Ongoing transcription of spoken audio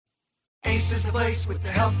Ace is the place with the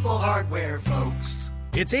helpful hardware, folks.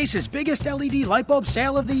 It's Ace's biggest LED light bulb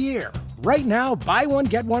sale of the year. Right now, buy one,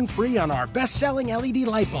 get one free on our best-selling LED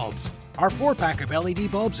light bulbs. Our 4-pack of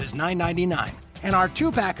LED bulbs is $9.99, and our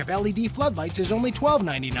 2-pack of LED floodlights is only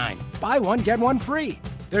 $12.99. Buy one, get one free.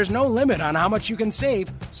 There's no limit on how much you can save,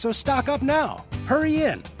 so stock up now. Hurry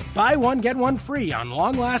in. Buy one, get one free on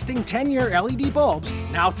long-lasting 10-year LED bulbs,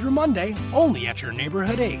 now through Monday, only at your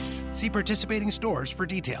neighborhood Ace. See participating stores for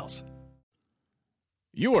details.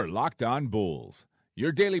 You are Locked On Bulls,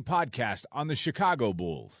 your daily podcast on the Chicago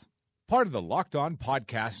Bulls. Part of the Locked On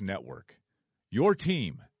Podcast Network. Your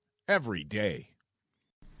team every day.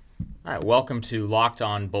 All right, welcome to Locked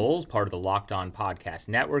On Bulls, part of the Locked On Podcast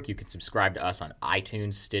Network. You can subscribe to us on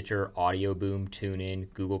iTunes, Stitcher, Audio Boom,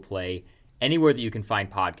 TuneIn, Google Play, anywhere that you can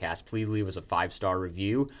find podcasts. Please leave us a 5-star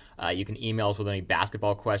review. You can email us with any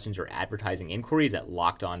basketball questions or advertising inquiries at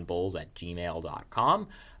lockedonbulls@gmail.com.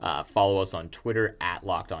 Follow us on Twitter at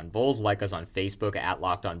Locked On Bulls. Like us on Facebook at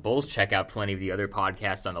Locked On Bulls. Check out plenty of the other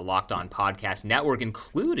podcasts on the Locked On Podcast Network,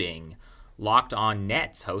 including Locked On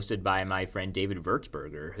Nets, hosted by my friend David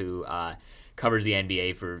Vertsberger, who covers the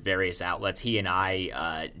NBA for various outlets. He and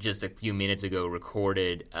I, just a few minutes ago,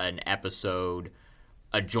 recorded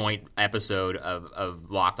a joint episode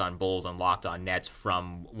of Locked On Bulls and Locked On Nets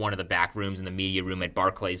from one of the back rooms in the media room at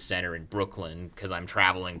Barclays Center in Brooklyn, because I'm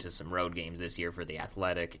traveling to some road games this year for the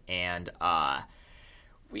Athletic. And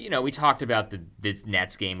we talked about this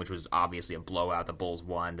Nets game, which was obviously a blowout. The Bulls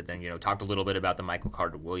won, but then talked a little bit about the Michael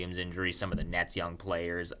Carter-Williams injury, some of the Nets young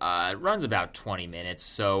players. It runs about 20 minutes,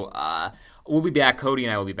 so we'll be back. Cody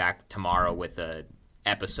and I will be back tomorrow with a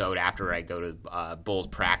episode after I go to Bulls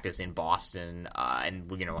practice in Boston, and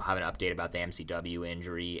we're gonna have an update about the MCW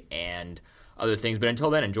injury and other things. But until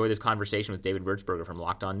then, enjoy this conversation with David Vertsberger from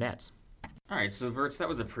Locked On Nets. All right, so Verts, that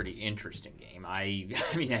was a pretty interesting game. I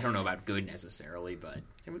mean, I don't know about good necessarily, but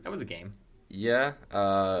that was a game. Yeah,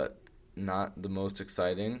 not the most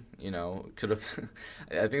exciting. Could have.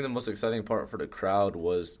 I think the most exciting part for the crowd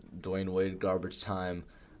was Dwayne Wade garbage time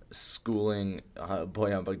schooling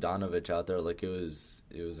Bojan Bogdanovic out there like it was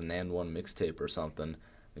an and one mixtape or something.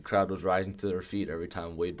 The crowd was rising to their feet every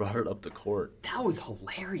time Wade brought it up the court. That was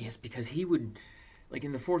hilarious because he would, like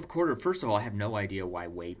in the fourth quarter, first of all, I have no idea why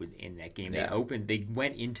Wade was in that game. Yeah. They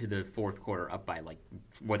went into the fourth quarter up by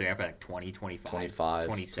they're up by 20, 25,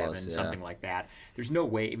 27, plus, something like that. There's no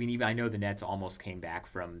way. I mean, even I know the Nets almost came back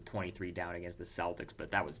from 23 down against the Celtics,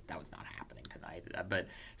 but that was not happening tonight. But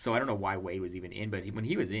so I don't know why Wade was even in, but when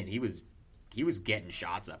he was in, he was getting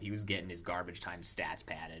shots up. He was getting his garbage time stats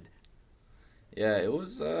padded. Yeah, it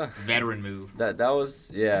was veteran move. That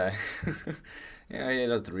was yeah. Yeah, he had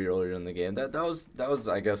a 3 earlier in the game. That was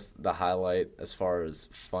I guess the highlight as far as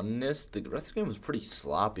funness. The rest of the game was pretty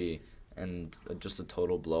sloppy and just a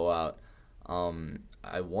total blowout.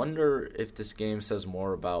 I wonder if this game says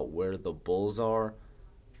more about where the Bulls are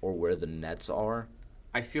or where the Nets are.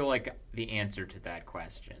 I feel like the answer to that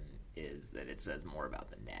question is that it says more about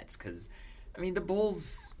the Nets because, I mean, the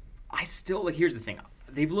Bulls, here's the thing.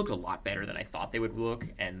 They've looked a lot better than I thought they would look,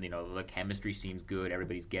 and, the chemistry seems good.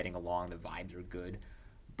 Everybody's getting along. The vibes are good.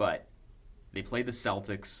 But they played the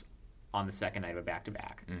Celtics on the second night of a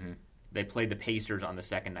back-to-back. Mm-hmm. They played the Pacers on the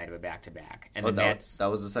second night of a back-to-back. And the Nets... That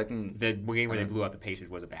was the second... The game where they blew out the Pacers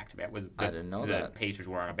was a back-to-back. I didn't know that. The Pacers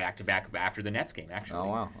were on a back-to-back after the Nets game, actually. Oh,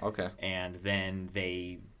 wow. Okay. And then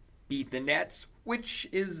they beat the Nets, which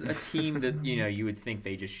is a team that, you would think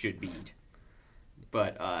they just should beat.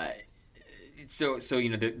 But... So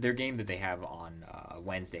their game that they have on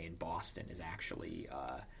Wednesday in Boston is actually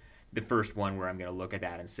the first one where I'm going to look at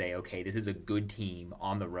that and say, okay, this is a good team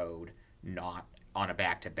on the road, not on a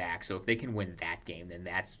back-to-back. So if they can win that game, then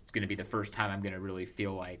that's going to be the first time I'm going to really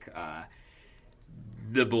feel like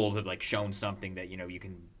the Bulls have shown something that you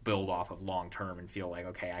can build off of long-term and feel like,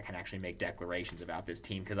 okay, I can actually make declarations about this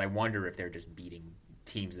team, because I wonder if they're just beating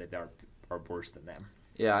teams that are worse than them.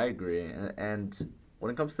 Yeah, I agree. And when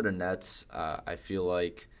it comes to the Nets, I feel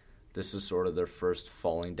like this is sort of their first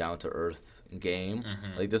falling down to earth game.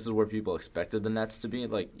 Mm-hmm. This is where people expected the Nets to be.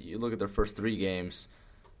 You look at their first 3 games,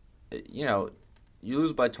 you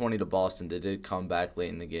lose by 20 to Boston. They did come back late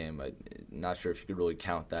in the game. I'm not sure if you could really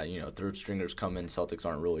count that. Third stringers come in. Celtics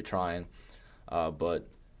aren't really trying. But,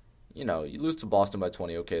 you lose to Boston by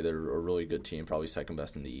 20. Okay, they're a really good team, probably second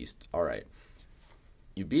best in the East. All right.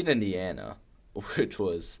 You beat Indiana, which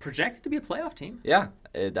was projected to be a playoff team. Yeah,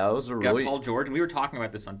 that was a really... Got Paul George, and we were talking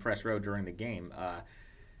about this on Press Row during the game.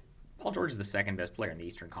 Paul George is the second best player in the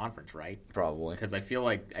Eastern Conference, right? Probably, because I feel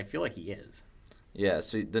like he is. Yeah,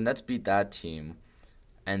 so the Nets beat that team,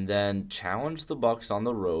 and then challenged the Bucks on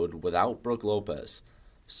the road without Brook Lopez.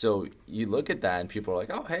 So you look at that and people are like,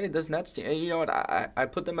 oh, hey, this Nets team. And you know what? I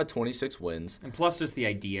put them at 26 wins. And plus just the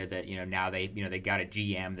idea that, now they got a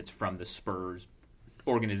GM that's from the Spurs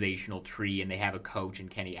organizational tree, and they have a coach in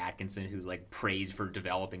Kenny Atkinson who's like praised for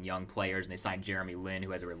developing young players, and they signed Jeremy Lin,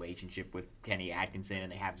 who has a relationship with Kenny Atkinson,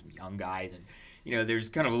 and they have some young guys, and there's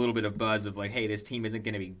kind of a little bit of buzz of like, hey, this team isn't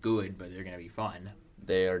going to be good, but they're going to be fun.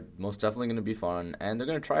 They are most definitely going to be fun, and they're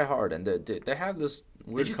going to try hard, and they have this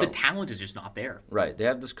weird the talent is just not there. Right, they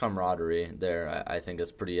have this camaraderie there. I think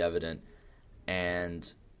it's pretty evident,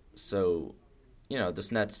 and so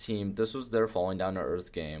this Nets team, this was their falling down to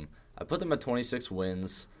earth game. I put them at 26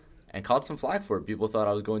 wins and caught some flack for it. People thought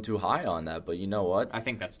I was going too high on that, but you know what? I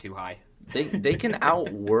think that's too high. They can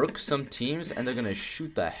outwork some teams, and they're going to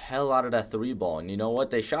shoot the hell out of that three ball. And you know what?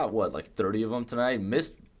 They shot, like 30 of them tonight?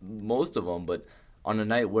 Missed most of them, but on a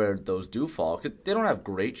night where those do fall, because they don't have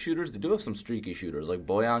great shooters, they do have some streaky shooters. Like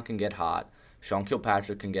Bojan can get hot. Sean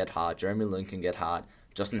Kilpatrick can get hot. Jeremy Lin can get hot.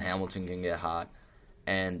 Justin Hamilton can get hot.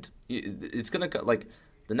 And it's going to, like,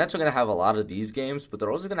 the Nets are going to have a lot of these games, but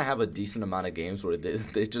they're also going to have a decent amount of games where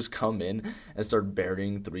they just come in and start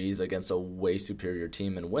burying threes against a way superior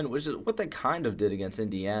team and win, which is what they kind of did against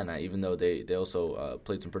Indiana, even though they also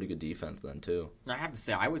played some pretty good defense then too. I have to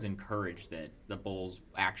say, I was encouraged that the Bulls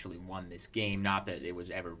actually won this game. Not that it was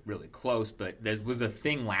ever really close, but there was a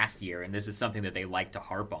thing last year, and this is something that they like to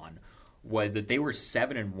harp on, was that they were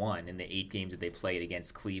 7-1 in the 8 games that they played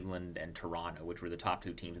against Cleveland and Toronto, which were the top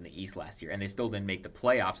 2 teams in the East last year, and they still didn't make the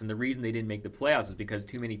playoffs. And the reason they didn't make the playoffs is because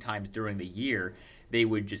too many times during the year they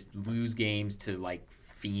would just lose games to like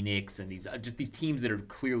Phoenix and these teams that are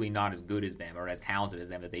clearly not as good as them or as talented as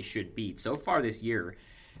them that they should beat. So far this year,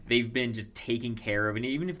 they've been just taken care of, and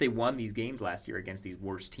even if they won these games last year against these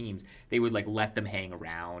worst teams, they would like let them hang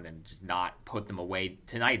around and just not put them away.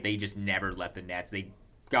 Tonight, they just never let the Nets. They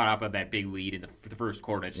got up at that big lead in the first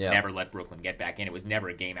quarter and just never let Brooklyn get back in. It was never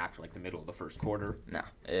a game after like the middle of the first quarter. No,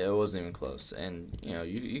 it wasn't even close. And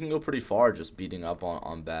you can go pretty far just beating up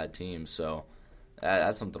on bad teams. So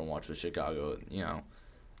that's something to watch with Chicago.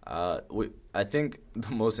 I think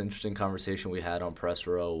the most interesting conversation we had on Press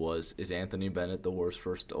Row was, is Anthony Bennett the worst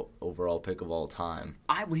first overall pick of all time?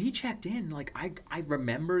 When he checked in, like I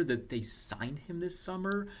remember that they signed him this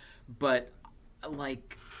summer, but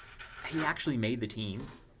like he actually made the team.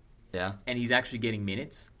 Yeah. And he's actually getting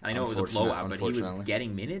minutes. I know it was a blowout, but he was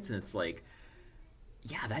getting minutes, and it's like,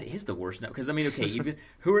 yeah, that is the worst. Because, I mean, okay, even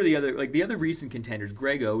who are the other recent contenders?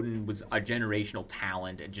 Greg Oden was a generational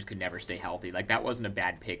talent and just could never stay healthy. Like, that wasn't a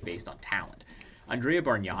bad pick based on talent. Andrea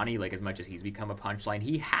Bargnani, like, as much as he's become a punchline,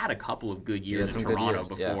 he had a couple of good years in Toronto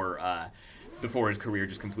before his career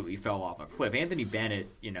just completely fell off a cliff. Anthony Bennett,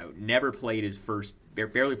 barely played his first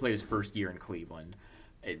year in Cleveland.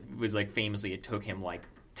 It was like famously it took him like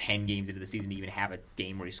 10 games into the season to even have a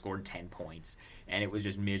game where he scored 10 points, and it was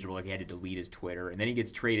just miserable. Like, he had to delete his Twitter, and then he gets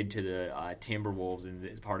traded to the Timberwolves and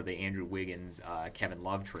as part of the Andrew Wiggins Kevin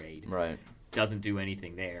Love trade. Right. Doesn't do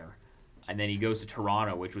anything there, and then he goes to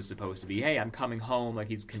Toronto, which was supposed to be, hey, I'm coming home. Like,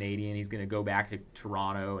 he's Canadian, he's going to go back to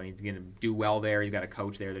Toronto, and he's going to do well there. He's got a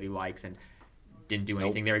coach there that he likes, and didn't do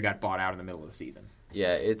anything there. He got bought out in the middle of the season.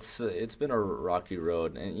 Yeah, it's been a rocky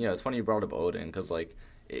road, and it's funny you brought up Oden because like.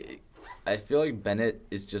 I feel like Bennett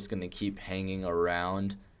is just going to keep hanging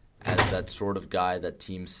around as that sort of guy that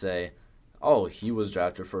teams say, oh, he was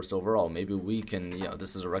drafted first overall. Maybe we can,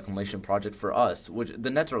 this is a reclamation project for us. Which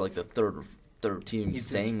the Nets are like the third team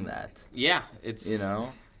saying that. Yeah, it's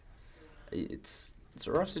it's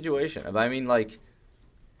a rough situation. I mean, like,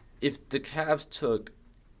 if the Cavs took.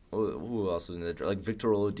 Who else was in the draft? Like, Victor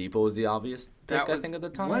Oladipo was the obvious pick, I think, at the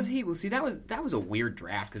time. Was he? Well, see, that was a weird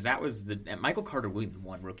draft because that was Michael Carter-Williams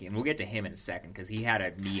won rookie, and we'll get to him in a second because he had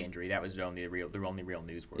a knee injury. That was the only real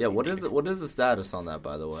news. Yeah, what is the status on that,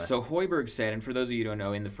 by the way? So Hoiberg said, and for those of you who don't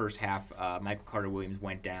know, in the first half, Michael Carter-Williams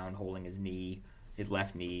went down holding his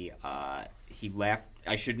left knee. He left.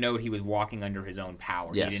 I should note he was walking under his own power.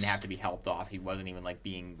 Yes. He didn't have to be helped off. He wasn't even like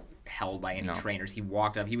being held by any trainers. He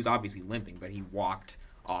walked up. He was obviously limping, but he walked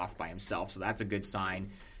off by himself, so that's a good sign.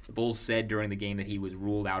 The Bulls said during the game that he was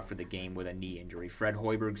ruled out for the game with a knee injury. Fred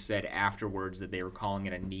Hoiberg said afterwards that they were calling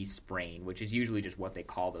it a knee sprain, which is usually just what they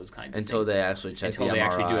call those kinds of things. Until they actually check the MRI. Until they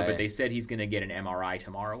actually do it, but they said he's going to get an MRI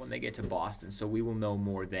tomorrow when they get to Boston, so we will know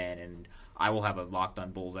more then, and I will have a Locked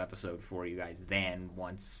on Bulls episode for you guys then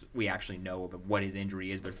once we actually know about what his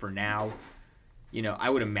injury is, but for now, I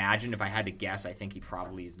would imagine if I had to guess, I think he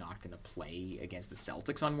probably is not going to play against the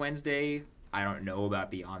Celtics on Wednesday. I don't know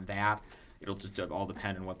about beyond that. It'll just all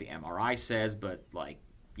depend on what the MRI says, but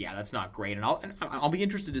that's not great. And I'll be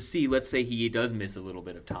interested to see. Let's say he does miss a little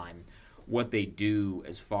bit of time, what they do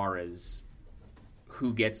as far as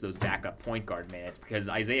who gets those backup point guard minutes, because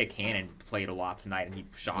Isaiah Cannon played a lot tonight and he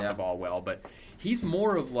shot the ball well, but he's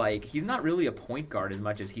more of like, he's not really a point guard as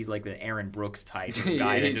much as he's like the Aaron Brooks type of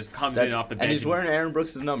guy that just comes in off the bench. And he's wearing Aaron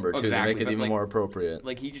Brooks' number, too, to make it even more appropriate.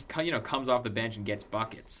 Like, he just comes off the bench and gets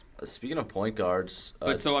buckets. Speaking of point guards...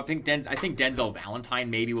 so I think Denzel Valentine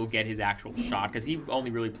maybe will get his actual shot, because he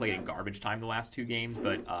only really played in garbage time the last 2 games,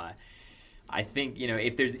 but I think,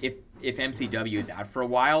 if MCW is out for a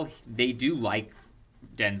while, they do like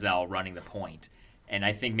Denzel running the point. And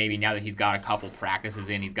I think maybe now that he's got a couple practices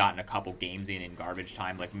in, he's gotten a couple games in garbage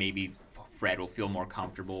time, like maybe Fred will feel more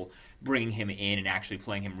comfortable bringing him in and actually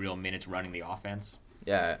playing him real minutes running the offense.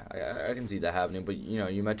 Yeah, I can see that happening. But,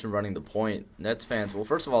 you mentioned running the point. Nets fans, well,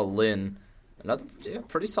 first of all, Lin, another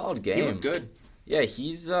pretty solid game. He was good. Yeah,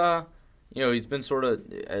 he's, he's been sort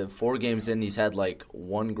of 4 games in. He's had, like,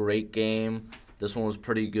 1 great game. This one was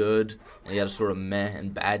pretty good. And he had a sort of meh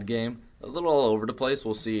and bad game. A little all over the place.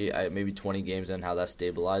 We'll see maybe 20 games in how that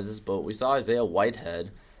stabilizes. But we saw Isaiah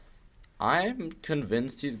Whitehead. I'm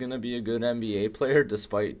convinced he's going to be a good NBA player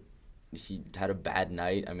despite he had a bad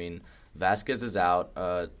night. I mean, Vasquez is out.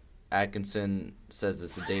 Atkinson says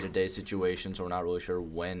it's a day-to-day situation, so we're not really sure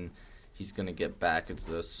when he's going to get back. It's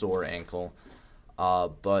a sore ankle.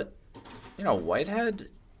 But, Whitehead,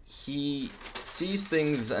 he sees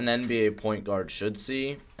things an NBA point guard should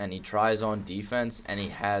see, and he tries on defense, and he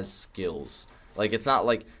has skills. Like, it's not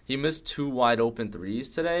like he missed 2 wide-open threes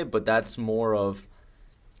today, but that's more of,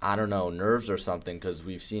 I don't know, nerves or something, because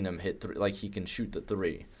we've seen him hit 3. Like, he can shoot the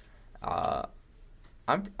 3. I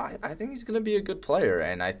think he's going to be a good player,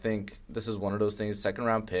 and I think this is one of those things,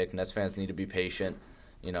 second-round pick. Nets fans need to be patient,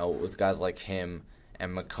 with guys like him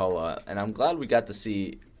and McCullough. And I'm glad we got to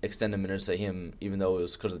see extended minutes to him, even though it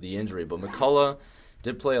was because of the injury. But McCullough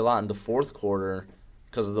did play a lot in the 4th quarter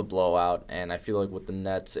because of the blowout, and I feel like with the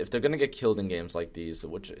Nets, if they're going to get killed in games like these,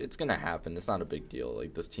 which it's going to happen, it's not a big deal.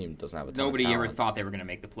 Like, this team doesn't have a ton Nobody of talent. ever thought they were going to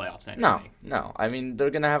make the playoffs anyway. No. I mean, they're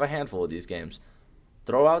going to have a handful of these games.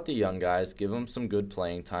 Throw out the young guys, give them some good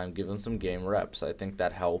playing time, give them some game reps. I think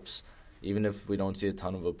that helps, even if we don't see a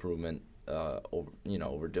ton of improvement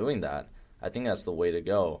over doing that. I think that's the way to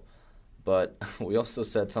go. But we also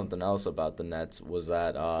said something else about the Nets, was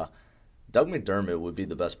that Doug McDermott would be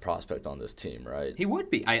the best prospect on this team, right? He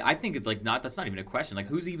would be. I think it's that's not even a question. Like,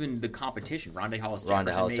 who's even the competition? Rondae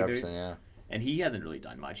Hollis-Jefferson, yeah. And he hasn't really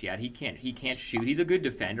done much yet. He can't shoot. He's a good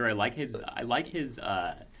defender. I like his.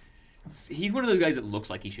 He's one of those guys that looks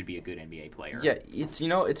like he should be a good NBA player. Yeah,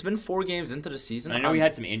 it's been 4 games into the season. And I know he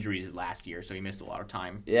had some injuries last year, so he missed a lot of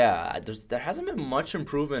time. Yeah, there hasn't been much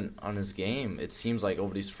improvement on his game. It seems like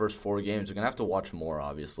over these first 4 games. We're going to have to watch more,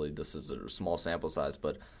 obviously. This is a small sample size,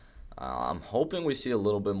 but I'm hoping we see a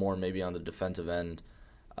little bit more maybe on the defensive end.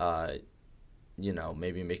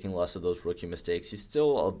 Maybe making less of those rookie mistakes. He's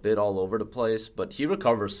still a bit all over the place, but he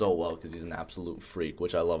recovers so well because he's an absolute freak,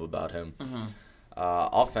 which I love about him. Mm-hmm.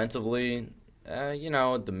 Offensively,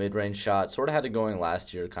 the mid-range shot sort of had it going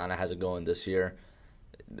last year, kind of has it going this year.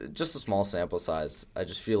 Just a small sample size. I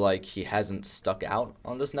just feel like he hasn't stuck out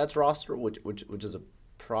on this Nets roster, which is a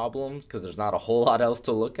problem because there's not a whole lot else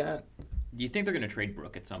to look at. Do you think they're going to trade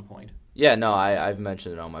Brook at some point? Yeah, no, I've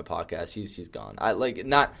mentioned it on my podcast. He's gone.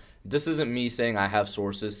 This isn't me saying I have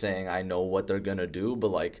sources saying I know what they're going to do,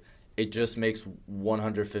 but it just makes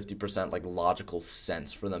 150% logical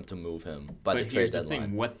sense for them to move him by the trade deadline. But here's the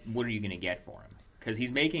thing: what are you going to get for him? Because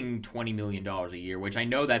he's making $20 million a year, which I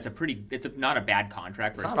know it's not a bad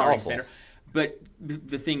contract for a starting center. But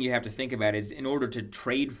the thing you have to think about is, in order to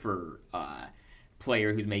trade for a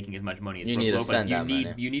player who's making as much money as Brook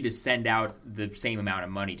Lopez, you need to send out the same amount of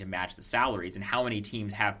money to match the salaries. And how many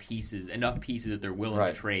teams have enough pieces that they're willing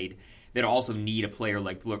to trade that also need a player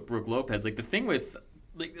like Brook Lopez? The thing with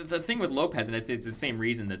Lopez, and it's the same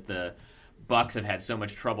reason that the Bucks have had so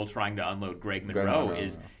much trouble trying to unload Greg Monroe,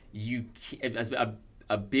 is as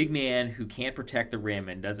a big man who can't protect the rim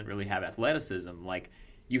and doesn't really have athleticism,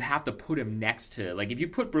 you have to put him next to, if you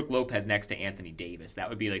put Brook Lopez next to Anthony Davis, that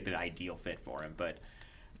would be the ideal fit for him. But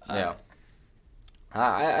yeah,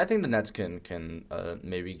 I think the Nets can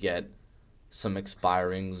maybe get some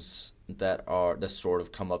expirings that sort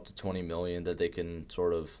of come up to $20 million that they can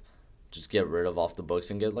sort of just get rid of off the books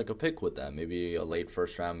and get a pick with that. Maybe a late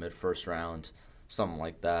first round, mid first round, something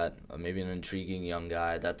like that. Maybe an intriguing young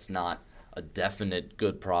guy that's not a definite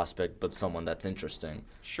good prospect, but someone that's interesting.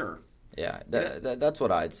 Sure. Yeah, that's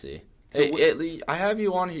what I'd see. So I have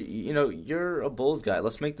you on here. You're a Bulls guy.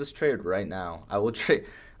 Let's make this trade right now. I will trade.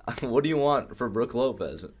 What do you want for Brook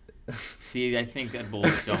Lopez? See, I think that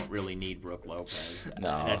Bulls don't really need Brook Lopez.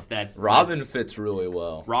 No, Robin fits really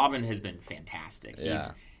well. Robin has been fantastic. Yeah.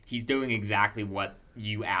 he's doing exactly what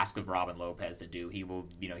you ask of Robin Lopez to do. He will,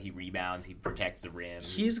 he rebounds, he protects the rim.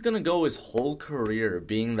 He's gonna go his whole career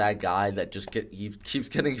being that guy that he keeps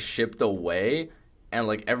getting shipped away, and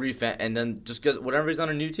like and then just because whenever he's on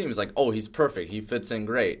a new team, it's like, oh, he's perfect, he fits in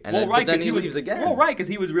great, and but then he leaves again. Well, right, because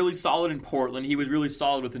he was really solid in Portland. He was really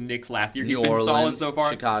solid with the Knicks last year. He's New been Orleans, solid so far.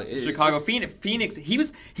 Chicago, Phoenix.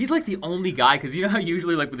 He's like the only guy, because you know how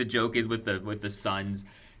usually like what the joke is with the Suns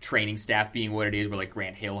training staff being what it is, where like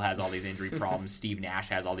Grant Hill has all these injury problems, Steve Nash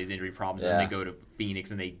has all these injury problems, and then they go to Phoenix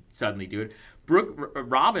and they suddenly do it.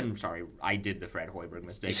 Robin, sorry, I did the Fred Hoiberg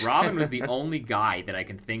mistake. Robin was the only guy that I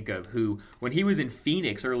can think of who, when he was in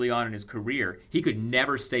Phoenix early on in his career, he could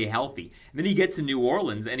never stay healthy. And then he gets to New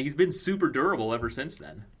Orleans, and he's been super durable ever since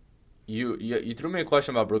then. You threw me a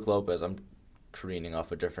question about Brook Lopez. I'm careening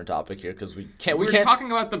off a different topic here because we can't. We're talking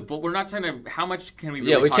about we're not saying how much can we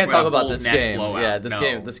really we can't talk about Bulls this Nets game. blowout. Yeah,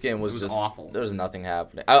 this game was just awful. There was nothing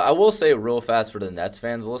happening. I will say real fast for the Nets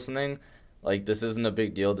fans listening, like, this isn't a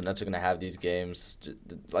big deal. The Nets are gonna have these games.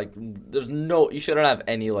 Like, you shouldn't have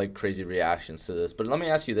any like crazy reactions to this. But let me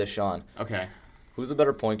ask you this, Sean. Okay. Who's the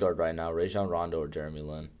better point guard right now, Rajon Rondo or Jeremy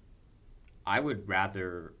Lin? I would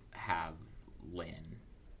rather have Lin.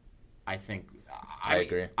 I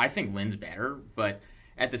agree. I think Lin's better, but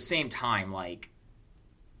at the same time, like,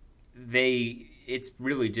 it's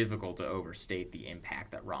really difficult to overstate the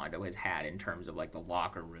impact that Rondo has had in terms of like the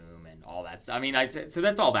locker room and all that stuff. I mean, so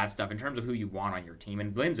that's all that stuff in terms of who you want on your team,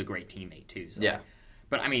 and Lin's a great teammate too. So. Yeah.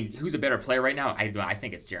 But I mean, who's a better player right now? I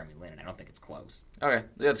think it's Jeremy Lin, and I don't think it's close. Okay,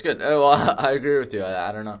 that's good. Well, I agree with you.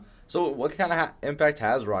 I don't know. So what kind of impact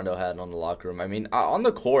has Rondo had on the locker room? I mean, on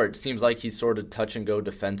the court, it seems like he's sort of touch and go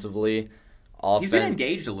defensively. He's been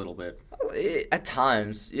engaged a little bit. At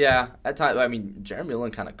times, yeah. At times, I mean, Jeremy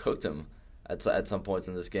Lin kind of cooked him at some points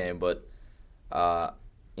in this game, but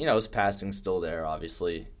his passing's still there.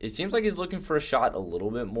 Obviously, it seems like he's looking for a shot a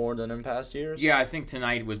little bit more than in past years. Yeah, I think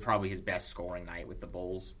tonight was probably his best scoring night with the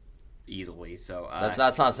Bulls, easily. So that's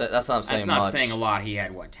not saying much. That's not saying a lot. He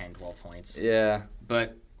had 10, 12 points. Yeah,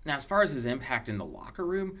 but now as far as his impact in the locker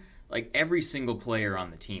room, like, every single player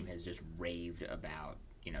on the team has just raved about.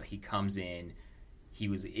 He comes in. He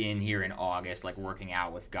was in here in August, like, working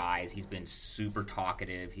out with guys. He's been super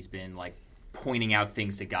talkative. He's been, like, pointing out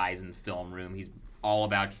things to guys in the film room. He's all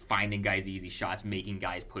about finding guys easy shots, making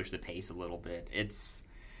guys push the pace a little bit. That's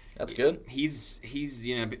good. He's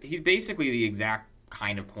basically the exact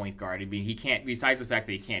kind of point guard. I mean, he can't, besides the fact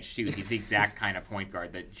that he can't shoot, he's the exact kind of point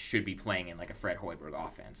guard that should be playing in like a Fred Hoiberg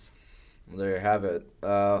offense. There you have it.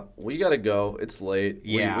 We got to go. It's late.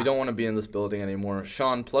 Yeah. We don't want to be in this building anymore.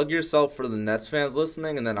 Sean, plug yourself for the Nets fans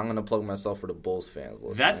listening, and then I'm going to plug myself for the Bulls fans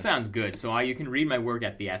listening. That sounds good. So you can read my work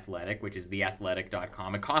at The Athletic, which is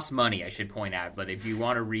theathletic.com. It costs money, I should point out, but if you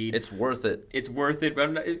want to read... It's worth it. It's worth it,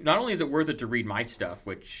 but not only is it worth it to read my stuff,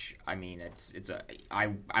 which, I mean,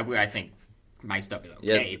 I think my stuff is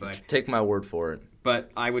okay, yes, but... Take my word for it.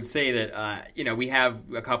 But I would say that, we have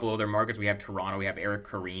a couple other markets. We have Toronto. We have Eric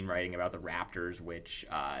Kareen writing about the Raptors, which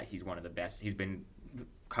he's one of the best. He's been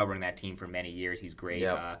covering that team for many years. He's great.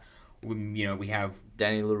 Yep. We have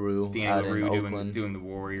Danny LaRue doing the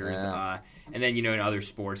Warriors. Yeah. And then, in other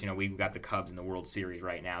sports, we've got the Cubs in the World Series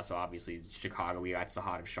right now. So, obviously, Chicago, we got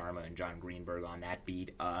Sahadev Sharma and John Greenberg on that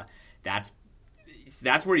beat.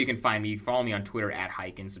 That's where you can find me. You can follow me on Twitter at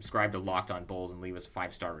Hyken, subscribe to Locked On Bulls, and leave us a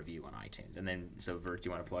 5-star review on iTunes. And then, so Vert, do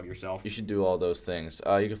you want to plug yourself? You should do all those things.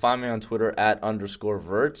 You can find me on Twitter at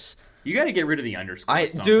 _Verts. You got to get rid of the underscore.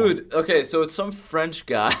 Okay, so it's some French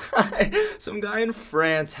guy. Some guy in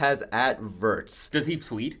France has at Verts. Does he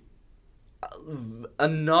tweet?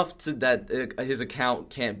 Enough to that his account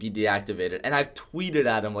can't be deactivated. And I've tweeted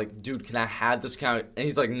at him, like, dude, can I have this account? And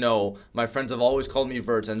he's like, no. My friends have always called me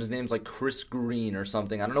Verts, and his name's like Chris Green or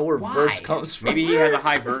something. I don't know where Verts comes from. Maybe he has a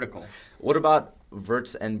high vertical. What about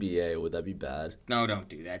Verts NBA? Would that be bad? No, don't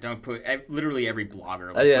do that. Don't put... Literally every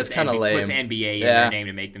blogger it's kind of lame. Puts NBA in their name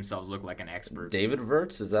to make themselves look like an expert. David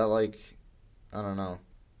Verts? Is that like... I don't know.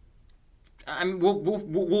 I mean, we'll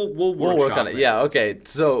work on it. Yeah, okay.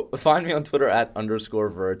 So find me on Twitter at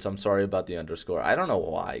 _Verts. I'm sorry about the underscore. I don't know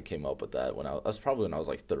why I came up with that when I was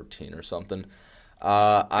like 13 or something.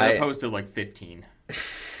 As opposed to like 15.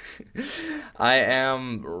 I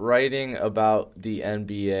am writing about the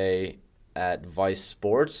NBA at Vice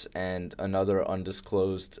Sports and another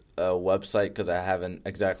undisclosed website because I haven't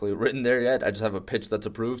exactly written there yet. I just have a pitch that's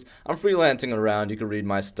approved. I'm freelancing around. You can read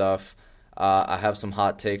my stuff. I have some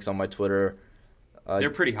hot takes on my Twitter. They're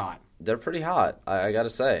pretty hot. They're pretty hot, I gotta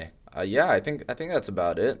say. I think that's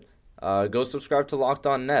about it. Go subscribe to Locked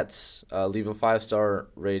On Nets. Leave a 5-star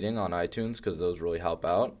rating on iTunes because those really help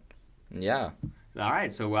out. And yeah. All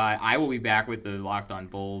right, so I will be back with the Locked On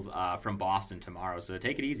Bulls from Boston tomorrow. So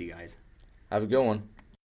take it easy, guys. Have a good one.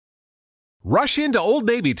 Rush into Old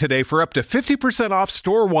Navy today for up to 50% off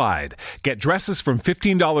store-wide. Get dresses from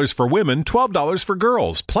 $15 for women, $12 for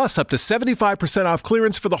girls, plus up to 75% off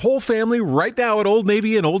clearance for the whole family right now at Old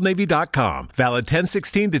Navy and OldNavy.com. Valid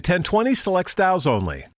 10/16 to 10/20, select styles only.